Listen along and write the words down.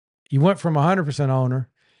you went from 100% owner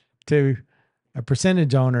to a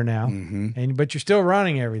percentage owner now, but you're still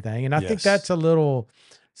running everything. And I think that's a little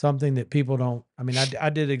something that people don't. I mean, I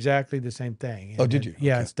did exactly the same thing. Oh, did you?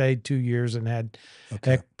 Yeah, I stayed 2 years and had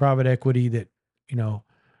private equity that,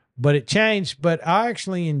 but it changed. But I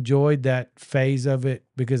actually enjoyed that phase of it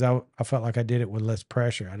because I felt like I did it with less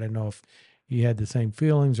pressure. I don't know if you had the same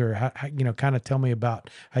feelings or how kind of tell me about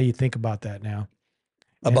how you think about that now.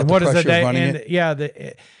 About the pressure of running it? Yeah,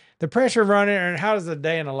 the pressure of running, and how does the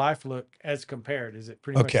day in a life look as compared? Is it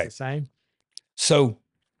pretty much the same? So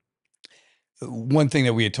one thing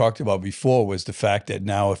that we had talked about before was the fact that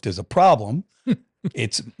now if there's a problem,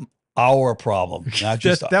 it's our problem, not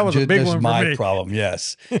just that was a big one for my me. problem.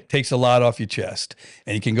 Yes. Takes a lot off your chest,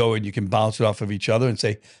 and you can go and you can bounce it off of each other and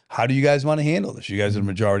say, how do you guys want to handle this? You guys are the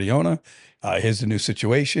majority owner. Here's the new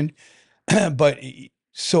situation. But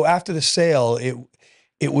so after the sale,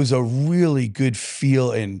 it was a really good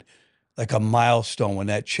feel and like a milestone when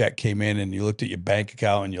that check came in and you looked at your bank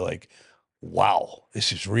account and you're like, wow,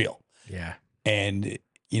 this is real. Yeah. And,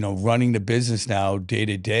 running the business now day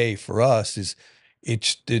to day for us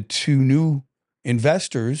it's the two new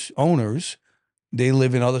investors, owners. They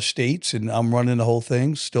live in other states and I'm running the whole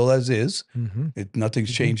thing still as is.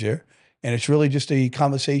 Nothing's changed there. And it's really just a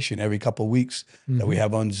conversation every couple of weeks that we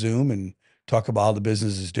have on Zoom and talk about how the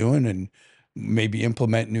business is doing and maybe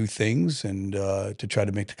implement new things and to try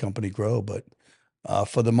to make the company grow. But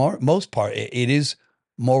for the most part, it is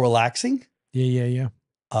more relaxing. Yeah.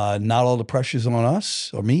 Not all the pressure's on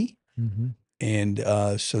us or me. And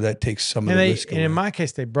so that takes some of the risk away. And in my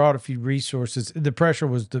case, they brought a few resources. The pressure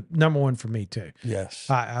was the number one for me too. Yes.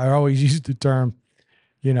 I always use the term,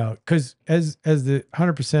 because as the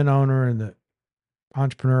 100% owner and the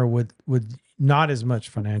entrepreneur with not as much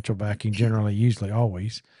financial backing, usually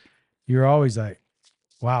always, you're always like,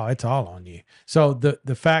 wow, it's all on you. So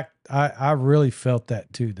the fact I really felt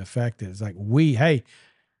that too. The fact that it's like we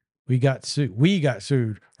got sued,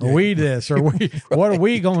 or we this, or we, right. What are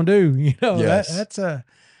we going to do? Yes.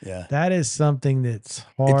 That is something that's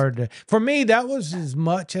hard for me. That was as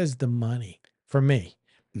much as the money for me.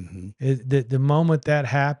 The moment that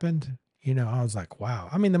happened, I was like, wow.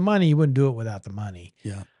 I mean, the money, you wouldn't do it without the money.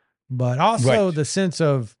 Yeah. But also the sense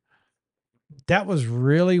of that was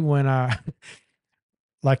really when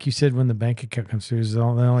like you said, when the bank account comes through is the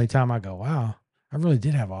only time I go, wow, I really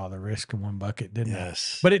did have all the risk in one bucket, didn't I?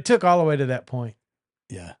 But it took all the way to that point.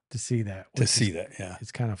 Yeah. To see that. Yeah.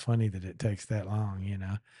 It's kind of funny that it takes that long,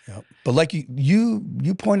 Yeah. But like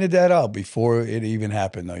you pointed that out before it even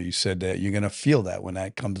happened, though. You said that you're going to feel that when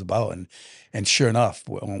that comes about. And sure enough,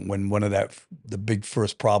 when one of the big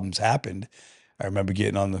first problems happened, I remember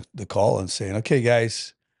getting on the call and saying, okay,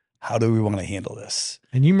 guys, how do we want to handle this?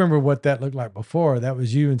 And you remember what that looked like before. That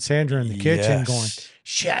was you and Sandra in the kitchen going,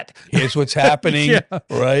 shit. Here's what's happening,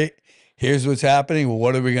 right? Here's what's happening. Well,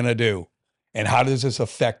 what are we going to do? And how does this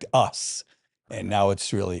affect us? And now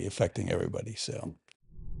it's really affecting everybody. So